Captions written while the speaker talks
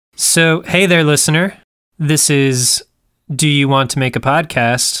So, hey there, listener. This is Do You Want to Make a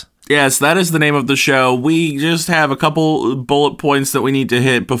Podcast? Yes, that is the name of the show. We just have a couple bullet points that we need to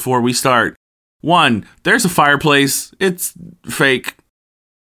hit before we start. 1, there's a fireplace. It's fake.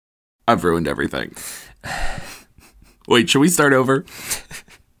 I've ruined everything. Wait, should we start over?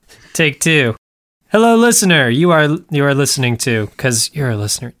 Take 2. Hello, listener. You are listening to, because you're a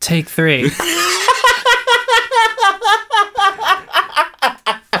listener. Take 3.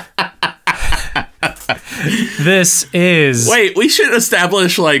 This is... Wait, we should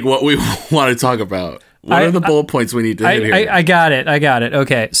establish what we want to talk about. What are the bullet points we need to hit here? I got it.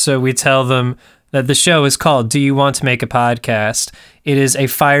 Okay, so we tell them that the show is called Do You Want to Make a Podcast? It is a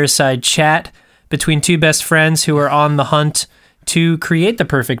fireside chat between two best friends who are on the hunt to create the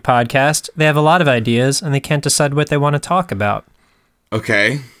perfect podcast. They have a lot of ideas, and they can't decide what they want to talk about.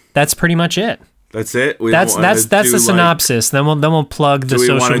 Okay. That's pretty much it. That's it? That's the synopsis. Then we'll plug the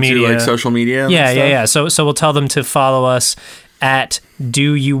social media. Do we want to do social media? Yeah. So we'll tell them to follow us at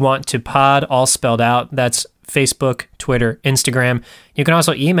Do You Want to Pod, all spelled out. That's Facebook, Twitter, Instagram. You can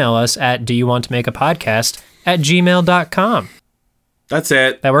also email us at Do You Want to Make a Podcast @gmail.com. That's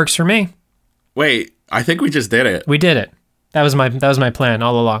it. That works for me. Wait, I think we just did it. We did it. That was my plan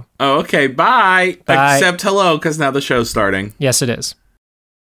all along. Oh, okay. Bye. Bye. Except hello, because now the show's starting. Yes, it is.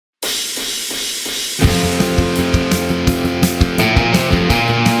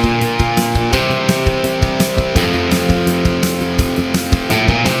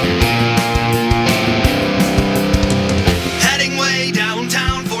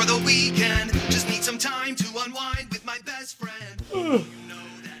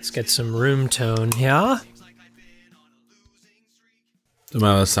 Let's get some room tone, yeah? The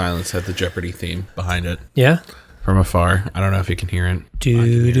moment of silence had the Jeopardy theme behind it. Yeah? From afar. I don't know if you can hear it.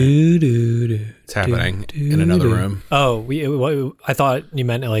 It's happening in another room. Oh, I thought you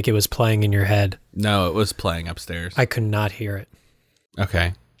meant like it was playing in your head. No, it was playing upstairs. I could not hear it.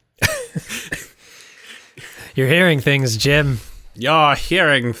 Okay. You're hearing things, Jim. You're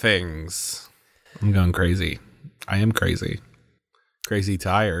hearing things. I'm going crazy. I am crazy. Crazy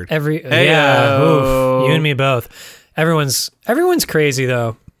tired. You and me both. Everyone's crazy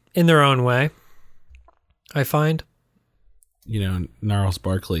though, in their own way. I find. Gnarls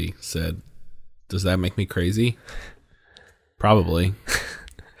Barkley said, "Does that make me crazy?" Probably.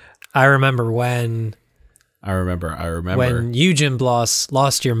 I remember when you, Jim Bloss,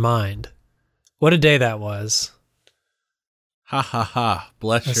 lost your mind. What a day that was. Ha ha ha.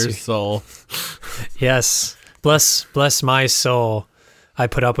 Bless your soul. Yes. Bless my soul. I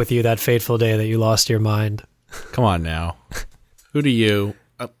put up with you that fateful day that you lost your mind. Come on now. Who do you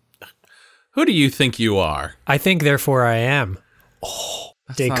think you are? I think, therefore I am. Oh,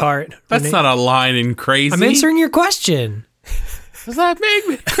 Descartes. That's not a line in Crazy. I'm answering your question. Does that make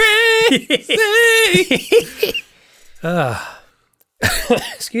me crazy?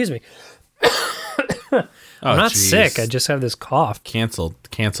 Excuse me. I'm not sick. I just have this cough. Cancel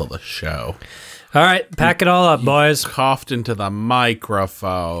the show. All right, pack it all up, boys. Coughed into the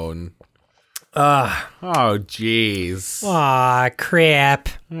microphone. Oh, jeez. Aw, crap.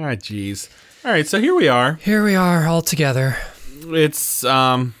 Oh, jeez. All right, so here we are. Here we are, all together. It's,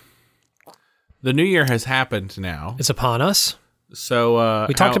 the new year has happened now. It's upon us. So,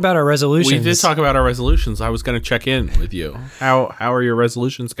 we talked about our resolutions. We did talk about our resolutions. I was going to check in with you. How are your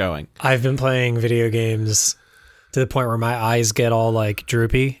resolutions going? I've been playing video games to the point where my eyes get all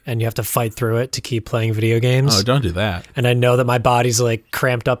droopy and you have to fight through it to keep playing video games. Oh, don't do that. And I know that my body's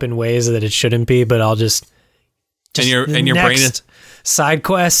cramped up in ways that it shouldn't be, but I'll just and your brain is side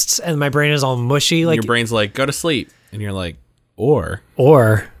quests and my brain is all mushy. Your brain's go to sleep. And you're like, or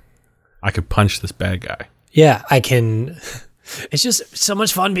I could punch this bad guy. Yeah, I can. It's just so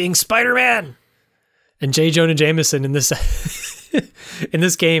much fun being Spider-Man. And J. Jonah Jameson in this in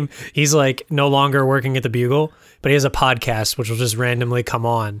this game, he's no longer working at the Bugle, but he has a podcast which will just randomly come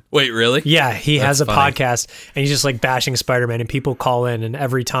on. Wait, really? Yeah, has a podcast, and he's just bashing Spider-Man, and people call in, and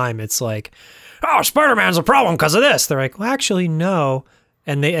every time it's oh, Spider-Man's a problem because of this. They're like, well, actually, no.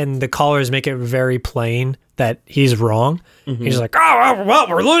 And the callers make it very plain that he's wrong. Mm-hmm. He's like, oh, well,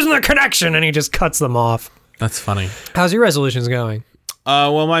 we're losing the connection, and he just cuts them off. That's funny. How's your resolutions going?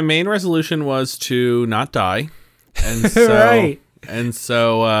 Well, my main resolution was to not die. And so, right. And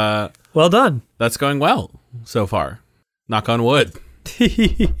so, well done. That's going well so far. Knock on wood.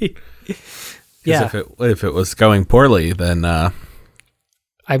 Yeah. If it was going poorly, then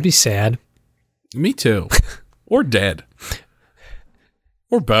I'd be sad. Me too. Or dead.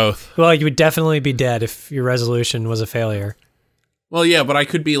 Or both. Well, you would definitely be dead if your resolution was a failure. Well, yeah, but I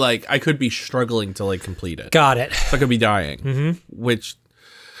could be struggling to complete it. Got it. So I could be dying, mm-hmm. which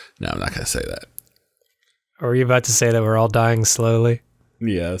No, I'm not going to say that. Or are you about to say that we're all dying slowly?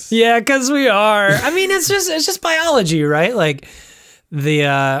 Yes. Yeah, because we are. I mean, it's just biology, right? Like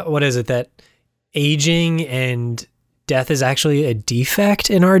the what is it, that aging and death is actually a defect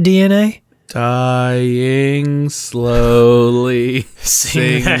in our DNA? Dying slowly.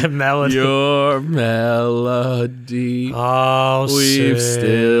 Sing that melody. Your melody. Oh, We've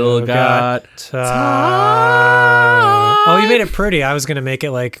still got time. Oh, you made it pretty. I was gonna make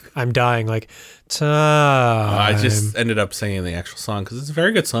it like I'm dying, like time. I just ended up singing the actual song because it's a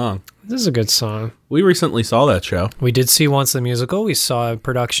very good song. This is a good song. We recently saw that show. We did see Once the Musical. We saw a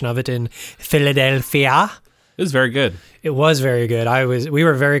production of it in Philadelphia. It was very good. It was very good. We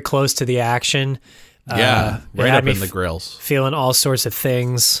were very close to the action. Yeah, It right had up me in the grills. feeling all sorts of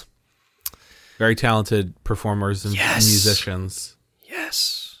things. Very talented performers and Yes. musicians.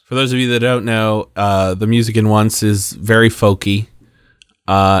 Yes. For those of you that don't know, the music in Once is very folky,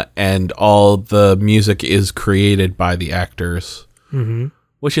 and all the music is created by the actors,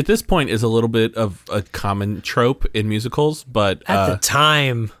 which at this point is a little bit of a common trope in musicals. But At the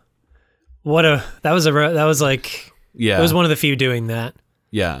time, that was like, yeah, it was one of the few doing that.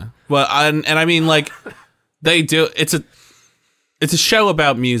 yeah. Well, and I mean, like, they do. It's a show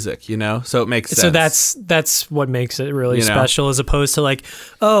about music, you know, so it makes sense. So that's what makes it really You know? special, as opposed to like,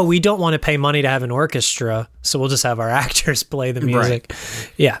 oh, we don't want to pay money to have an orchestra, so we'll just have our actors play the music.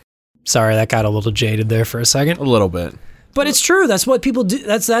 Yeah. Sorry, that got a little jaded there for a second. a little bit. But it's true. That's what people do.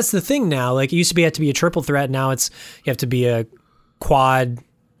 That's the thing now. Like, it used to be you have to be a triple threat. Now you have to be a quad.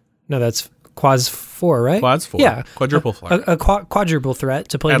 No, that's quads 4, right? Quads 4. Yeah, Quadruple threat. a quadruple threat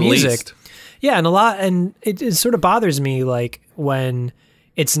to play At music. least. Yeah, and it sort of bothers me, like, when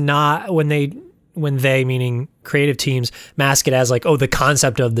it's not, when they meaning creative teams mask it as like, oh, the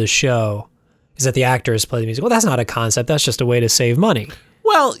concept of the show is that the actors play the music. Well, that's not a concept. That's just a way to save money.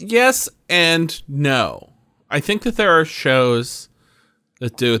 Well, yes and no. I think that there are shows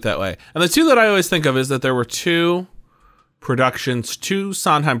that do it that way. And the two that I always think of is that there were two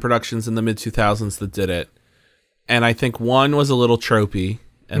Sondheim productions in the mid-2000s that did it. And I think one was a little tropey,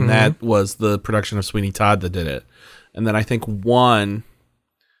 and that was the production of Sweeney Todd that did it. And then I think one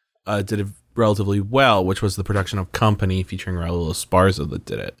did it relatively well, which was the production of Company featuring Raul Esparza that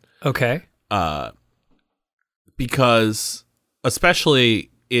did it. Okay. Because especially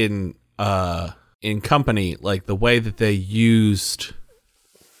in Company, like, the way that they used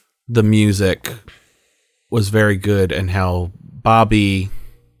the music was very good, and how Bobby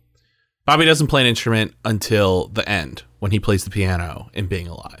doesn't play an instrument until the end when he plays the piano in Being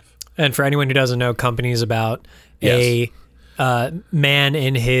Alive. And for anyone who doesn't know, Company is about a man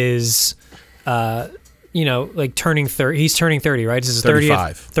in his, like turning 30. He's turning 30, right? This is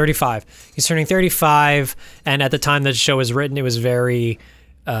 35. 35. He's turning 35, and at the time that the show was written, it was very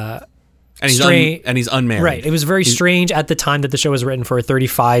And he's unmarried. Right. It was very strange at the time that the show was written for a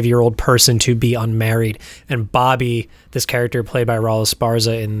 35-year-old person to be unmarried. And Bobby, this character played by Raul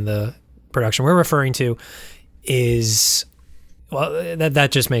Esparza in the production we're referring to, is, well,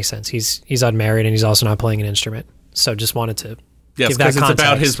 that just makes sense. He's unmarried, and he's also not playing an instrument. So just wanted to give that because it's context.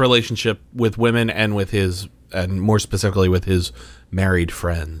 about his relationship with women and more specifically with his married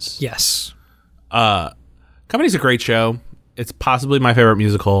friends. Yes. Company's a great show. It's possibly my favorite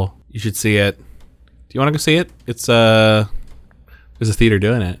musical. You should see it. Do you want to go see it? It's there's a theater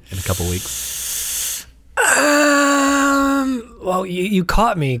doing it in a couple weeks. Well, you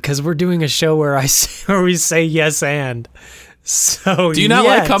caught me, because we're doing a show where we say yes and. So do you not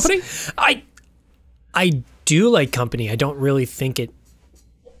like Company? I do like Company. I don't really think it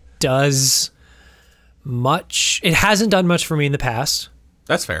does much. It hasn't done much for me in the past.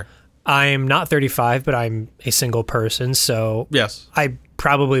 That's fair. I'm not 35, but I'm a single person, so Yes. I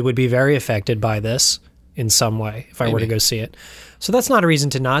probably would be very affected by this in some way if I were to go see it. So that's not a reason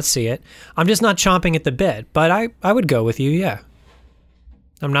to not see it. I'm just not chomping at the bit, but I would go with you, yeah.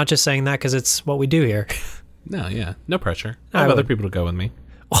 I'm not just saying that because it's what we do here. No, yeah. No pressure. I I have would. other people to go with me.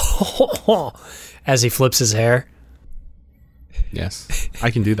 As he flips his hair. Yes.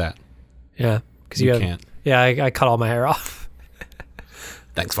 I can do that. Yeah. Because You can't. Yeah, I cut all my hair off.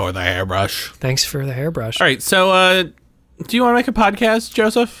 Thanks for the hairbrush. Thanks for the hairbrush. All right, so do you want to make a podcast,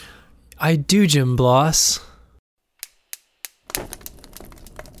 Joseph? I do, Jim Bloss.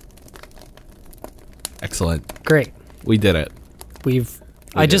 Excellent. Great. We did it.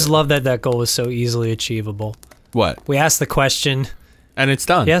 I did just it. love that goal was so easily achievable. What? We asked the question, And it's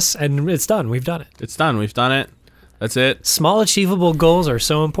done. yes, and it's done. We've done it. It's done. We've done it. That's it. Small achievable goals are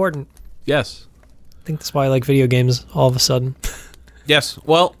so important. Yes. I think that's why I like video games all of a sudden. Yes.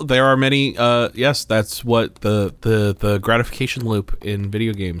 Well, there are many. Yes, that's what the gratification loop in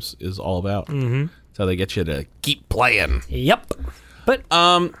video games is all about. Mm-hmm. So they get you to keep playing. Yep. But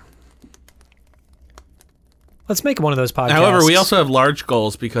let's make one of those podcasts. However, we also have large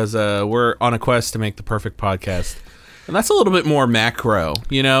goals because we're on a quest to make the perfect podcast. And that's a little bit more macro,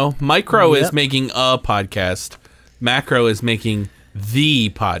 you know? Micro is making a podcast. Macro is making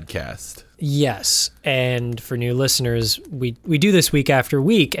the podcast. Yes. And for new listeners, we do this week after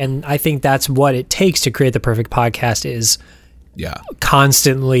week. And I think that's what it takes to create the perfect podcast is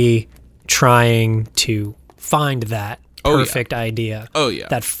constantly trying to find that perfect idea. Oh, yeah.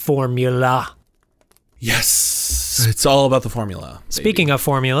 That formula. Yes. It's all about the formula. Baby. Speaking of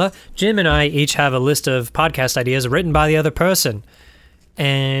formula, Jim and I each have a list of podcast ideas written by the other person.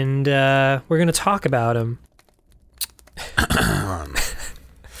 And we're going to talk about them.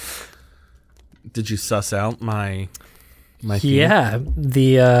 Did you suss out my theme? Yeah.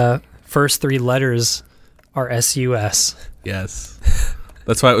 The first three letters are S-U-S. Yes.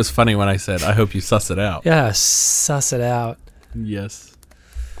 That's why it was funny when I said, I hope you suss it out. Yeah, suss it out. Yes.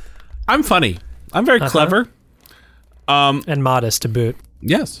 I'm funny. I'm very clever. And modest to boot.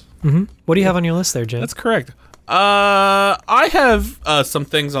 Yes. Mm-hmm. What do you have on your list there, Jim? That's correct. I have some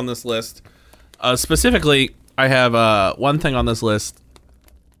things on this list. Specifically, I have one thing on this list,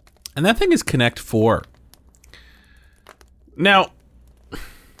 and that thing is Connect 4. Now,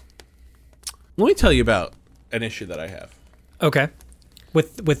 let me tell you about an issue that I have. Okay.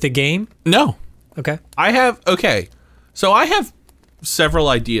 With the game? No. Okay. So I have several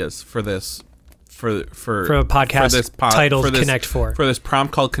ideas for this. For a podcast titled Connect 4. For this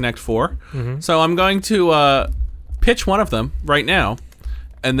prompt called Connect 4. Mm-hmm. So I'm going to pitch one of them right now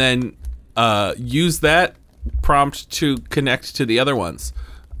and then use that prompt to connect to the other ones.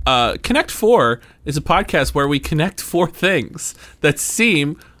 Connect 4 is a podcast where we connect 4 things that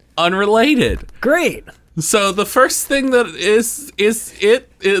seem unrelated. Great. So the first thing that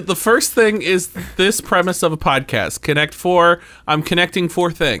the first thing is this premise of a podcast. Connect 4. I'm connecting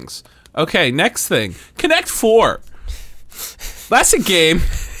 4 things. Okay, next thing. Connect 4. That's a game.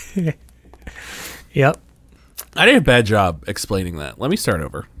 Yep. I did a bad job explaining that. Let me start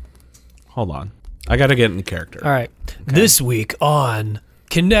over. Hold on. I got to get into character. All right. Okay. This week on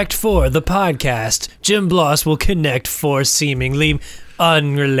Connect 4, the podcast, Jim Bloss will connect 4 seemingly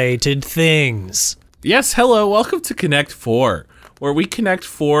unrelated things. Yes, hello. Welcome to Connect 4, where we connect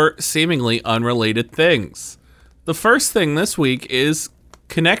 4 seemingly unrelated things. The first thing this week is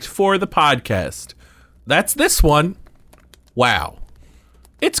Connect 4 the podcast. That's this one. Wow.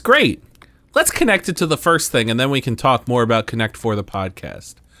 It's great. Let's connect it to the first thing, and then we can talk more about Connect 4 the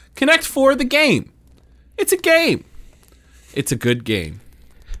podcast. Connect 4 the game. It's a game. It's a good game.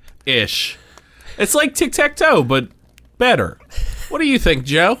 Ish. It's like tic-tac-toe, but better. What do you think,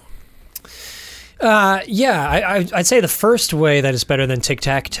 Joe? Yeah, I'd say the first way that it's better than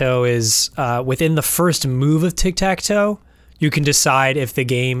tic-tac-toe is within the first move of tic-tac-toe, you can decide if the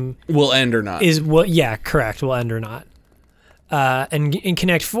game will end or not. Correct, will end or not. And in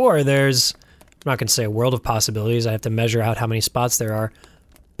Connect 4, there's, I'm not going to say a world of possibilities. I have to measure out how many spots there are.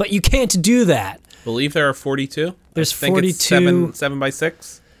 But you can't do that. I believe there are 42. There's I think 42. It's 7 by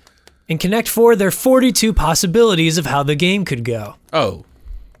 6. In Connect 4, there are 42 possibilities of how the game could go. Oh,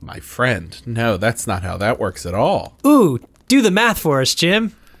 my friend. No, that's not how that works at all. Ooh, do the math for us,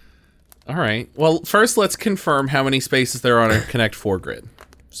 Jim. All right. Well, first let's confirm how many spaces there are on a Connect 4 grid.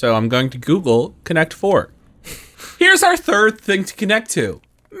 So I'm going to Google Connect 4. Here's our third thing to connect to.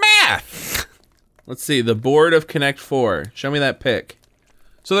 Math! Let's see, the board of Connect 4. Show me that pic.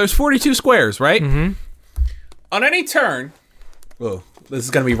 So there's 42 squares, right? Mm-hmm. On any turn... Oh, this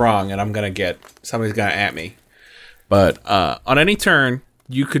is going to be wrong, and somebody's going to at me. But on any turn,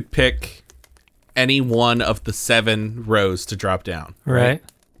 you could pick any one of the 7 rows to drop down. Right.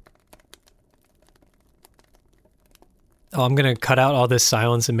 Oh, I'm going to cut out all this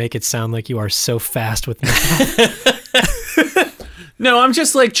silence and make it sound like you are so fast with math. No, I'm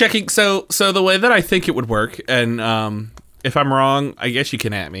just like checking. So the way that I think it would work, and if I'm wrong, I guess you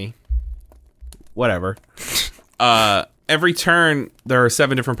can at me. Whatever. Every turn, there are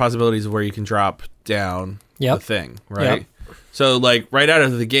 7 different possibilities of where you can drop down the thing, right? Yep. So, like, right out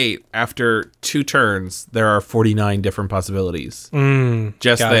of the gate, after 2 turns, there are 49 different possibilities.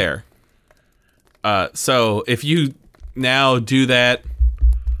 Just there. So, if you now do that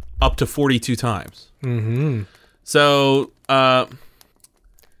up to 42 times. Mm-hmm. So,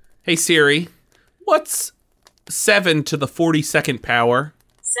 hey Siri, what's 7 to the 42nd power?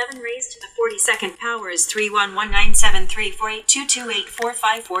 7 raised to the 42nd power is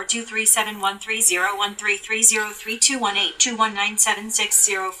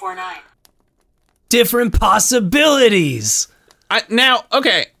 31173482284542371301330321821976049. Different possibilities. I think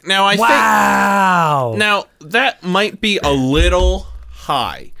Wow. now that might be a little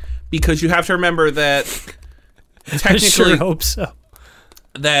high because you have to remember that I technically sure hope so.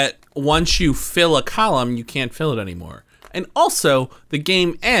 that once you fill a column, you can't fill it anymore. And also, the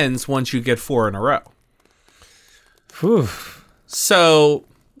game ends once you get 4 in a row. Whew. So,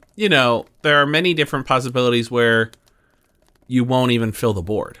 there are many different possibilities where you won't even fill the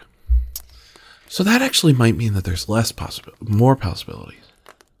board. So that actually might mean that there's more possibilities.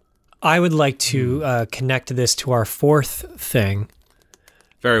 I would like to connect this to our fourth thing,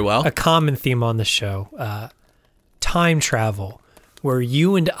 Very well. a common theme on the show, time travel, where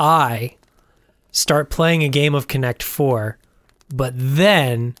you and I start playing a game of Connect 4, but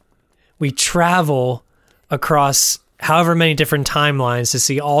then we travel across however many different timelines to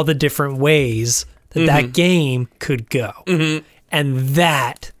see all the different ways that that game could go. And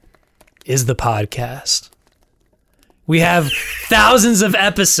that is the podcast. We have thousands of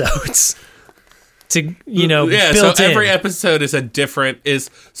episodes to, built so every in. episode is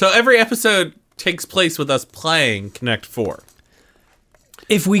every episode takes place with us playing Connect 4.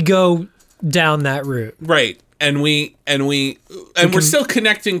 If we go down that route. Right. And we're still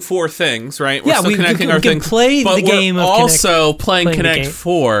connecting 4 things, right? We're Yeah, still we connecting can our things. play but the game we're of also playing the Connect game.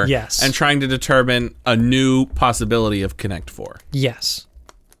 4 Yes. and trying to determine a new possibility of Connect 4. Yes.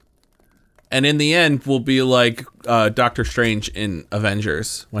 And in the end, we'll be like Doctor Strange in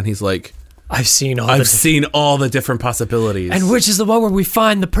Avengers when he's like, I've seen all I've seen all the different possibilities. And which is the one where we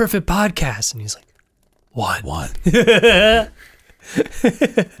find the perfect podcast? And he's like, one.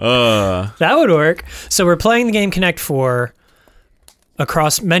 That would work. So we're playing the game Connect 4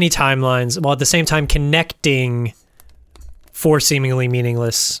 across many timelines, while at the same time connecting 4 seemingly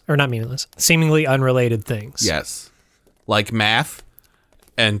seemingly unrelated things. Yes. Like math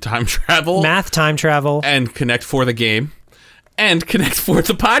and time travel. Math, time travel. And Connect 4 the game. And Connect 4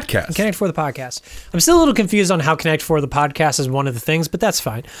 the podcast. Connect 4 the podcast. I'm still a little confused on how Connect 4 the podcast is one of the things, but that's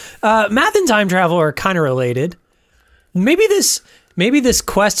fine. Math and time travel are kind of related. Maybe this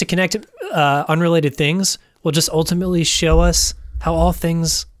quest to connect unrelated things will just ultimately show us how all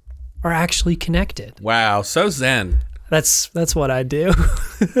things are actually connected. Wow, so zen. That's what I do.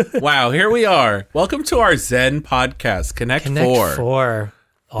 Wow, here we are. Welcome to our Zen podcast, Connect 4. 4.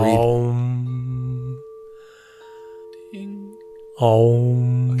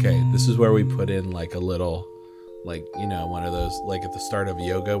 Okay, this is where we put in like a little, one of those, like at the start of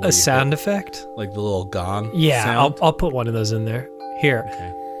yoga. Where A sound effect? Like the little gong Yeah, sound. I'll put one of those in there. Here,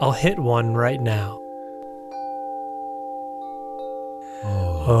 Okay. I'll hit one right now.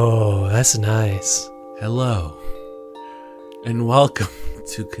 Oh, that's nice. Hello, and welcome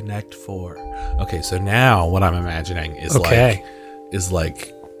to Connect 4. Okay, so now what I'm imagining is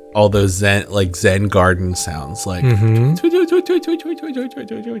like all those Zen garden sounds, like Yep.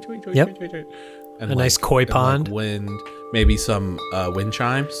 and A nice koi pond. wind, maybe some wind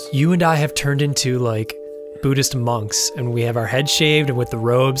chimes. You and I have turned into like Buddhist monks, and we have our heads shaved and with the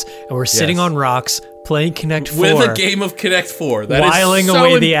robes, and we're sitting Yes. on rocks playing Connect 4. With a game of Connect 4. That is whiling so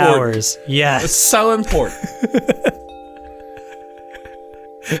away the important. hours. It's Yes. so important.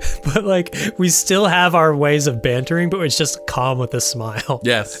 But like we still have our ways of bantering, but it's just calm with a smile.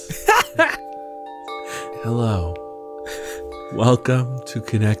 Yes. Hello. Welcome to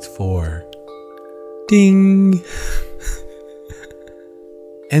Connect 4. Ding.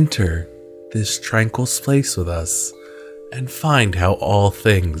 Enter this tranquil space with us and find how all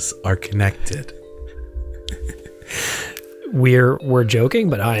things are connected. We're joking,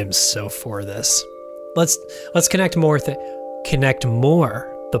 but I am so for this. Let's connect more. Connect more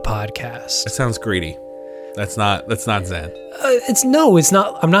the podcast. It sounds greedy. That's not Zen. It's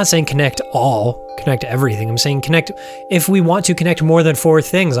not. I'm not saying connect all, connect everything. I'm saying connect. If we want to connect more than 4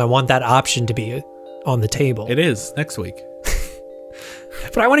 things, I want that option to be on the table. It is next week.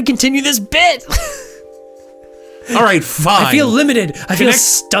 But I want to continue this bit. All right, fine. I feel limited. I feel Connect-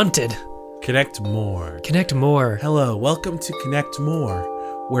 stunted. Connect more. Connect more Hello, welcome to Connect More,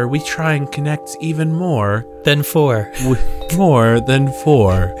 where we try and connect even more than 4. with more than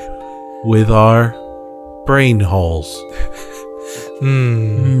 4 with our brain holes.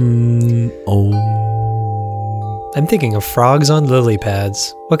 Oh. I'm thinking of frogs on lily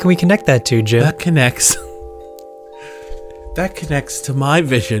pads. What can we connect that to, Jim? That connects to my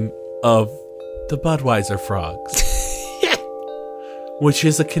vision of the Budweiser frogs. Which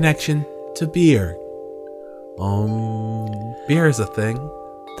is a connection to beer. Beer is a thing.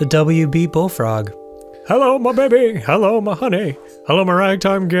 the WB Bullfrog. Hello, my baby. Hello, my honey. Hello, my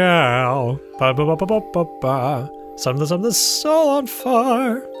ragtime gal. Ba ba ba ba ba ba ba. Something, something, soul on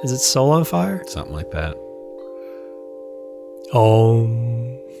fire. Is it soul on fire? Something like that.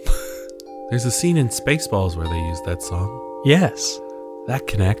 There's a scene in Spaceballs where they use that song. Yes. That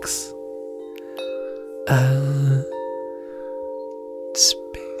connects.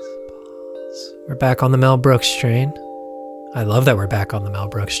 Spaceballs. We're back on the Mel Brooks train. I love that we're back on the Mel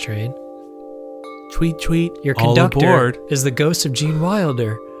Brooks train. Tweet, tweet. Your all conductor aboard. is the ghost of Gene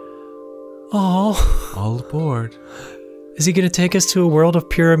Wilder. Oh, All aboard. is he going to take us to a world of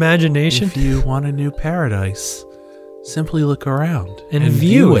pure imagination? If you want a new paradise, simply look around And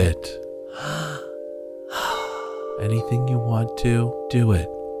view it. Anything you want to, do it.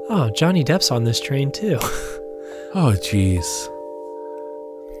 Oh, Johnny Depp's on this train too. Oh, jeez.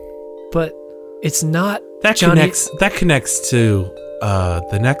 But it's not That Johnny. connects to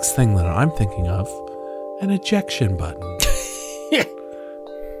the next thing that I'm thinking of, an ejection button.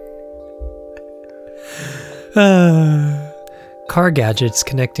 Car Gadget's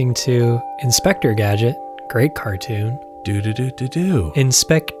connecting to Inspector Gadget. Great cartoon. Do do do do do.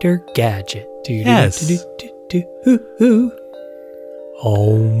 Inspector Gadget. Yes.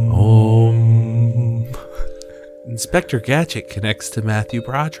 Inspector Gadget connects to Matthew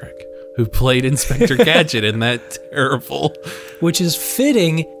Broderick, who played Inspector Gadget in that terrible. Which is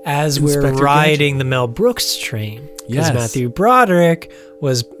fitting as Inspector we're riding the Mel Brooks train. Because Yes. Matthew Broderick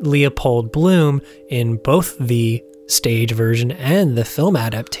was Leopold Bloom in both the stage version and the film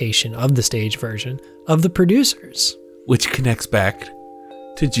adaptation of the stage version of The Producers. Which connects back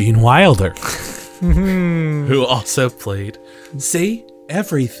to Gene Wilder, who also played. See,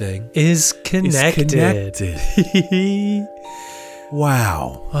 everything Is is connected. connected.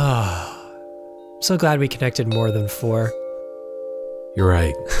 Wow. I'm so glad we connected more than 4. You're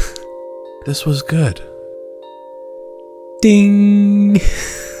right. This was good. Ding!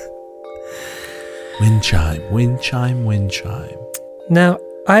 Wind chime, wind chime, wind chime. Now,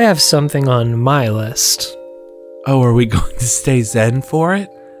 I have something on my list. Oh, are we going to stay zen for it?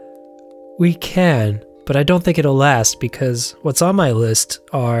 We can, but I don't think it'll last because what's on my list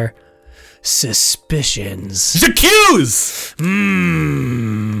are suspicions. The cues!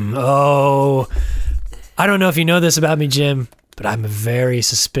 Oh, I don't know if you know this about me, Jim, but I'm a very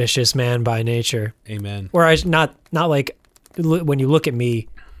suspicious man by nature. Amen. Or not like when you look at me,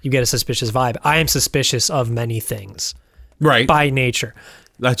 you get a suspicious vibe. I am suspicious of many things Right. by nature.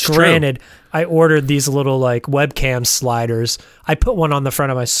 That's Granted, I ordered these little like webcam sliders. I put one on the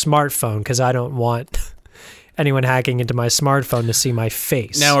front of my smartphone because I don't want anyone hacking into my smartphone to see my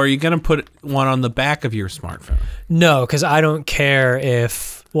face. true. Now, are you going to put one on the back of your smartphone? No, because I don't care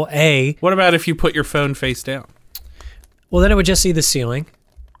if, well, A, What about if you put your phone face down? well, then it would just see the ceiling.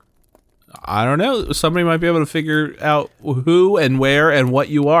 I don't know. Somebody might be able to figure out who and where and what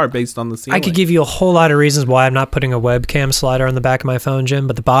you are based on the ceiling. I could give you a whole lot of reasons why I'm not putting a webcam slider on the back of my phone, Jim,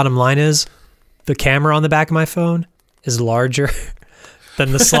 but the bottom line is the camera on the back of my phone is larger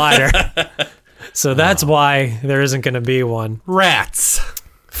than the slider. So that's why there isn't going to be one. rats.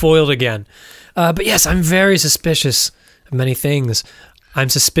 Foiled again. But yes, I'm very suspicious of many things. I'm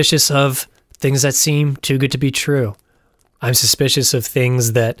suspicious of things that seem too good to be true. I'm suspicious of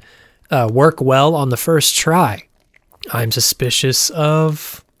things that work well on the first try. I'm suspicious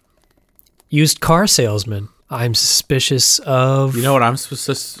of used car salesmen. I'm suspicious of... You know what I'm supposed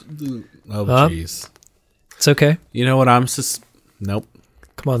to... Oh, Huh? jeez. It's okay. You know what I'm Nope.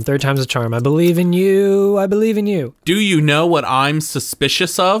 Come on, third time's a charm. I believe in you. I believe in you. Do you know what I'm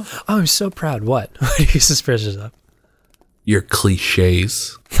suspicious of? Oh, I'm so proud. What? What are you suspicious of? Your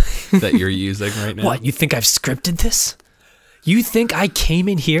cliches that you're using right now. What, you think I've scripted this? You think I came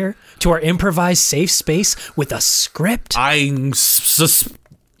in here to our improvised safe space with a script? I'm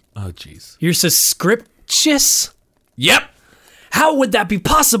Oh, jeez. You're suspicious? Yep. How would that be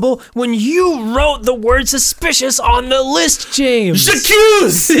possible when you wrote the word suspicious on the list, James?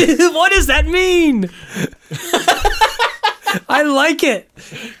 Accused. What does that mean? I like it.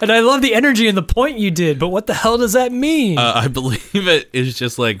 And I love the energy and the point you did, but what the hell does that mean? I believe it is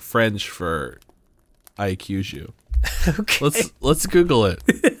just like French for I accuse you. Okay. Let's Google it.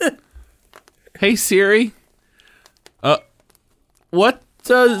 Hey Siri. What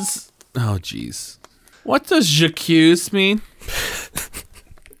does What does j'accuse mean?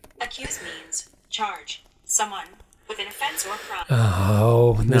 Accuse means charge someone with an offense or crime.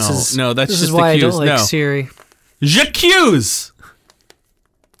 Oh, that's this is just why accuse. I don't like No. Siri. J'accuse.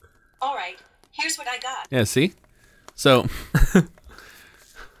 All right, here's what I got. Yeah, see? So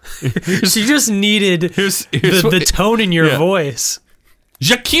She just needed here's the what- tone in your yeah. voice.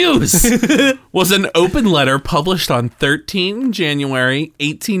 J'accuse was an open letter published on 13 January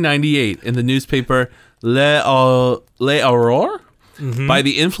 1898 in the newspaper L'Aurore by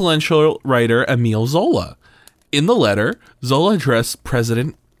the influential writer Émile Zola. In the letter, Zola addressed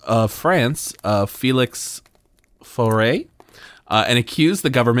President of France, Félix Faure, and accused the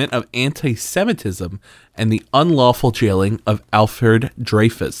government of anti-Semitism and the unlawful jailing of Alfred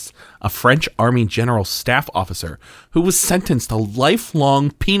Dreyfus, a French army general staff officer who was sentenced to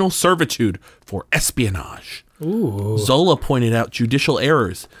lifelong penal servitude for espionage. Ooh. Zola pointed out judicial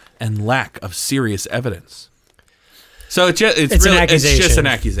errors and lack of serious evidence. So it's really, an accusation. It's just an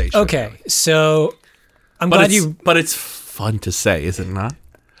accusation. Okay, so I'm But glad it's, you. but it's fun to say, is it not?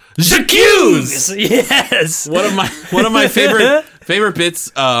 J'accuse! Yes. One of my favorite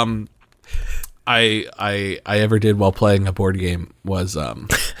bits I ever did while playing a board game was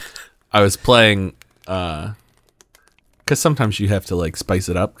I was playing because sometimes you have to like spice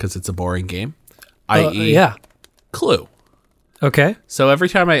it up because it's a boring game, i.e. Yeah. Clue. Okay. So every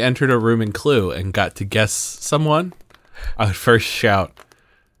time I entered a room in Clue and got to guess someone, I would first shout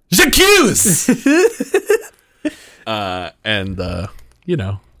J'accuse!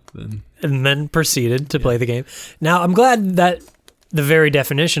 and then proceeded to play the game. Now, I'm glad that the very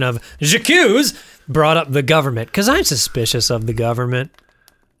definition of j'accuse brought up the government, because I'm suspicious of the government,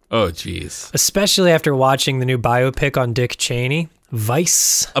 oh jeez. especially after watching the new biopic on Dick Cheney,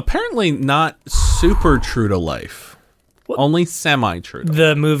 Vice. Apparently not super true to life. Only semi-true.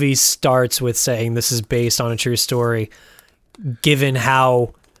 The movie starts with saying this is based on a true story, given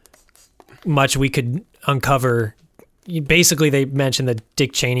how much we could uncover. Basically, they mentioned that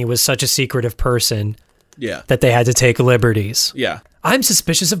Dick Cheney was such a secretive person Yeah. that they had to take liberties. Yeah. I'm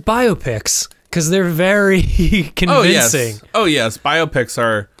suspicious of biopics because they're very convincing. Oh yes. Biopics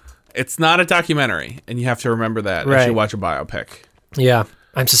are. It's not a documentary, and you have to remember that as you Right. watch a biopic. Yeah.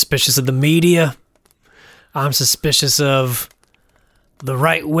 I'm suspicious of the media. I'm suspicious of the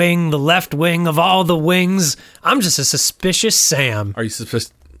right wing, the left wing, of all the wings. I'm just a suspicious Sam. Are you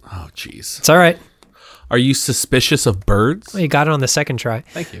suspicious? Oh jeez. It's all right. Are you suspicious of birds? You got it on the second try.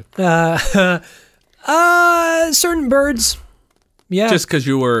 Thank you. Certain birds. Yeah. Just because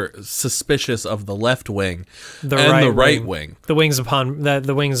you were suspicious of the left wing the and the right wing. The wings upon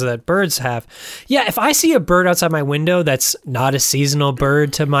the wings that birds have. Yeah, if I see a bird outside my window that's not a seasonal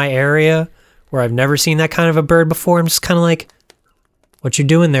bird to my area, where I've never seen that kind of a bird before, I'm just kind of like, what you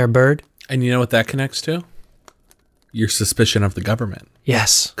doing there, bird? And you know what that connects to? Your suspicion of the government.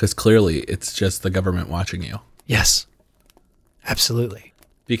 Yes. Because clearly it's just the government watching you. Yes. Absolutely.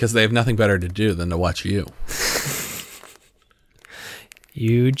 Because they have nothing better to do than to watch you.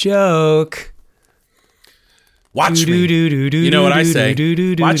 You joke. Watch me. You You know what I say?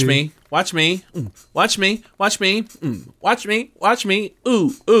 Watch me. Watch me. Watch me. Watch me. Watch me. Watch me.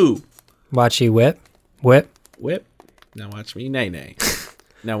 Ooh. Ooh. Watch you whip. Whip. Whip. Now watch me. Nay, nay.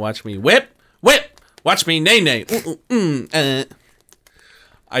 Now watch me. Whip. Whip. Watch me. Nay, nay.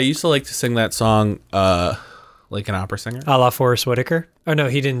 I used to like to sing that song like an opera singer. A la Forrest Whitaker. Oh, no,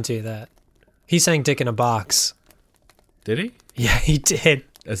 he didn't do that. He sang Dick in a Box. Did he? Yeah, he did.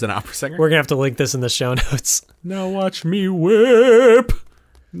 As an opera singer? We're going to have to link this in the show notes. Now watch me whip.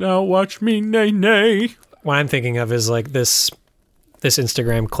 Now watch me nay, nay. What I'm thinking of is like this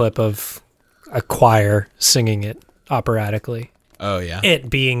Instagram clip of a choir singing it operatically. Oh, yeah. It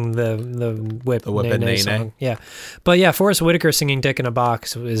being the whip, The whip nay, and nay nay, song. nay. Yeah. But yeah, Forrest Whitaker singing Dick in a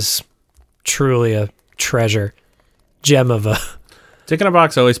Box is truly a treasure. Gem of a... Dick in a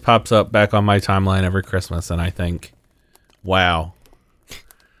Box always pops up back on my timeline every Christmas, and I think, wow.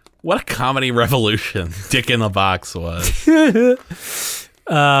 What a comedy revolution Dick in the Box was.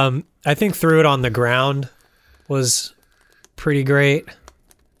 I think Threw It on the Ground was pretty great.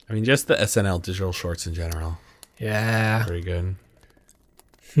 I mean, just the SNL digital shorts in general. Yeah. Pretty good.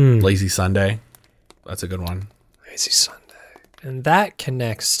 Lazy Sunday. That's a good one. Lazy Sunday. And that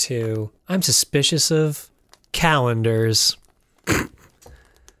connects to I'm suspicious of calendars.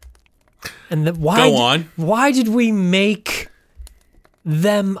 And Go on. Why did we make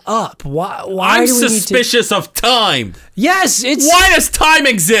them up? Why I'm do we suspicious of time. Yes, it's Why does time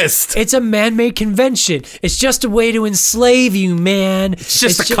exist? it's a man-made convention. It's just a way to enslave you, man. It's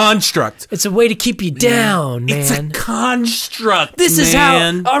just a construct. It's a way to keep you down, man. It's a construct. This is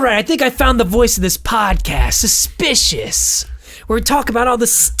man. how. All right, I think I found the voice of this podcast. Suspicious. Where we talk about all the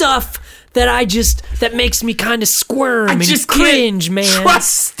stuff that makes me kind of squirm and just cringe, can't man.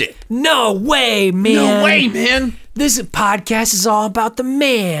 Trust it. No way, man. No way, man. This podcast is all about the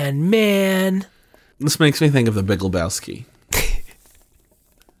man. This makes me think of The Big Lebowski.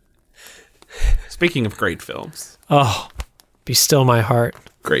 Speaking of great films. Oh, Be Still My Heart.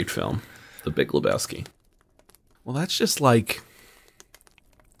 Great film. The Big Lebowski. Well, that's just like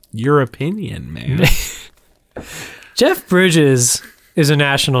your opinion, man. Jeff Bridges is a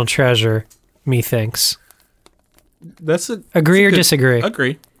national treasure, methinks. Agree or disagree?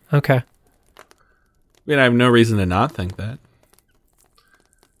 Agree. Okay. I mean, I have no reason to not think that.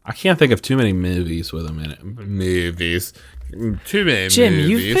 I can't think of too many movies with him in it. Too many Jim, movies.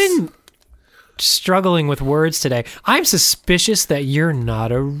 you've been struggling with words today. I'm suspicious that you're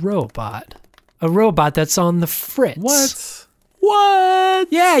not a robot. A robot that's on the fritz. What?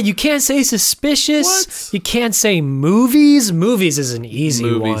 Yeah, you can't say suspicious. What? You can't say movies. Movies is an easy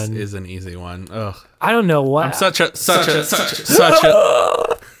Movies one. is an easy one. Ugh. I don't know what. I'm such a.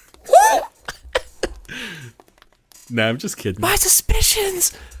 No, I'm just kidding. My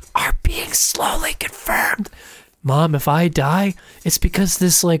suspicions are being slowly confirmed. Mom, if I die, it's because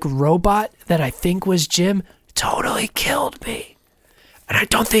this like robot that I think was Jim totally killed me. And I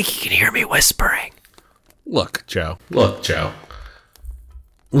don't think he can hear me whispering. Look, Joe. Look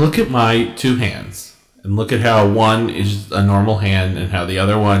at my two hands. And look at how one is a normal hand and how the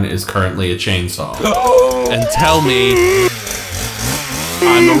other one is currently a chainsaw. And tell me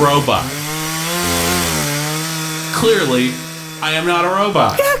I'm a robot. Clearly, I am not a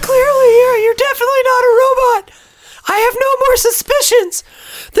robot. Yeah, clearly, you're definitely not a robot. I have no more suspicions.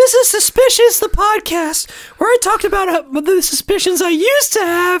 This is Suspicious, the podcast, where I talked about the suspicions I used to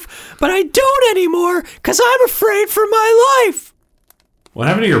have, but I don't anymore because I'm afraid for my life. What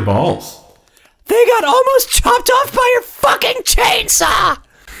happened to your balls? They got almost chopped off by your fucking chainsaw.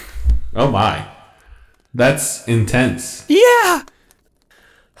 Oh my. That's intense. Yeah.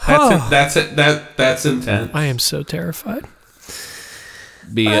 That's intense. I am so terrified.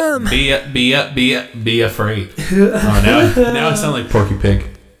 Be afraid. Oh, now I sound like Porky Pig.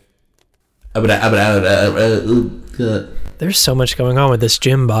 There's so much going on with this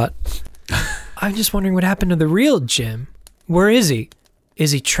Jim bot. I'm just wondering what happened to the real Jim. Where is he?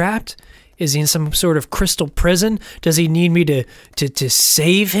 Is he trapped? Is he in some sort of crystal prison? Does he need me to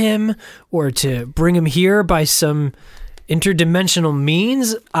save him or to bring him here by some interdimensional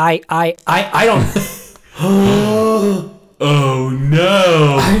means? I don't. Oh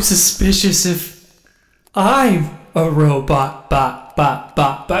no! I'm suspicious if I'm a robot.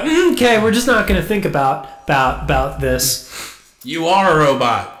 Okay, we're just not gonna think about this. You are a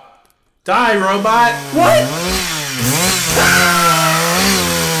robot. Die, robot. What?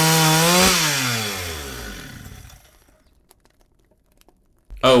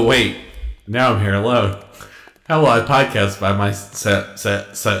 Oh wait, now I'm here alone. How will I podcast by myself?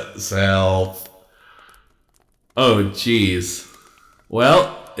 Oh jeez.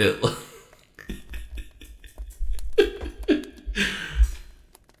 Well,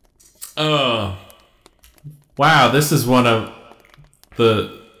 oh. Wow, this is one of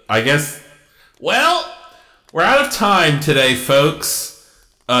the, I guess, well, we're out of time today, folks.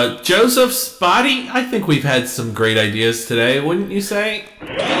 Joseph's body, I think we've had some great ideas today, wouldn't you say?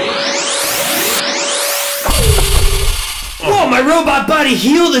 Whoa, my robot body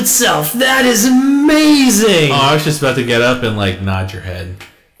healed itself. That is amazing. Oh, I was just about to get up and like nod your head.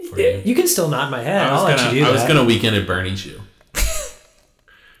 For you. You can still nod my head. I'll let you do that. I was gonna Weekend at Bernie's you.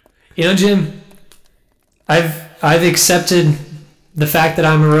 You know, Jim, I've accepted the fact that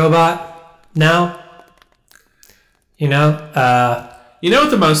I'm a robot now. You know, you know what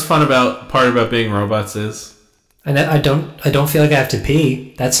the most fun part about being robots is? and I don't feel like I have to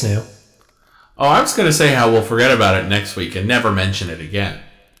pee. That's new. Oh, I was gonna say how we'll forget about it next week and never mention it again.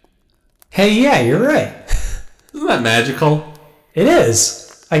 Hey, yeah, you're right. Isn't that magical? It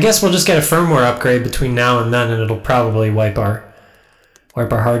is. I guess we'll just get a firmware upgrade between now and then, and it'll probably wipe our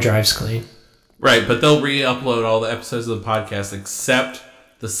hard drives clean. Right, but they'll re-upload all the episodes of the podcast except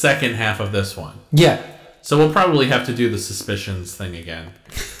the second half of this one. Yeah. So we'll probably have to do the suspicions thing again.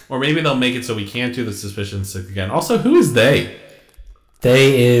 Or maybe they'll make it so we can't do the suspicions thing again. Also, who is they?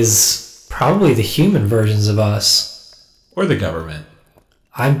 They is probably the human versions of us. Or the government.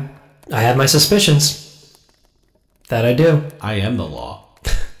 I have my suspicions. That I do. I am the law.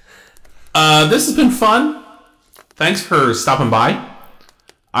 This has been fun. Thanks for stopping by.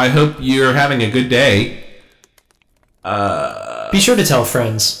 I hope you're having a good day. Be sure to tell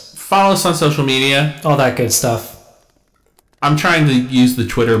friends. Follow us on social media. All that good stuff. I'm trying to use the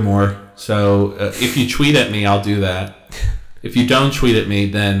Twitter more, so if you tweet at me, I'll do that. If you don't tweet at me,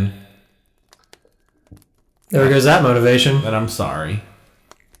 then There goes that motivation. I'm sorry.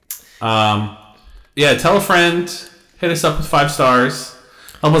 Yeah, tell a friend. Hit us up with 5 stars.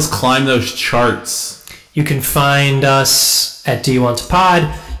 Help us climb those charts. You can find us at Do You Want to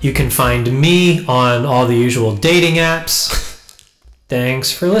Pod. You can find me on all the usual dating apps.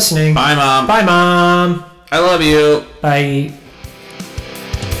 Thanks for listening. Bye, Mom. Bye, Mom. I love you. Bye.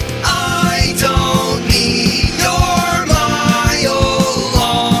 I don't need your mile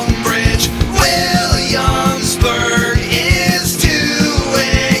long bridge. Williamsburg is too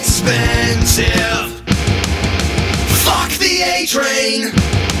expensive. Fuck the A train.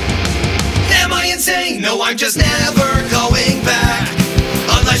 Am I insane? No, I'm just never going back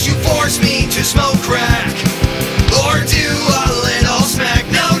unless you force me to smoke crack.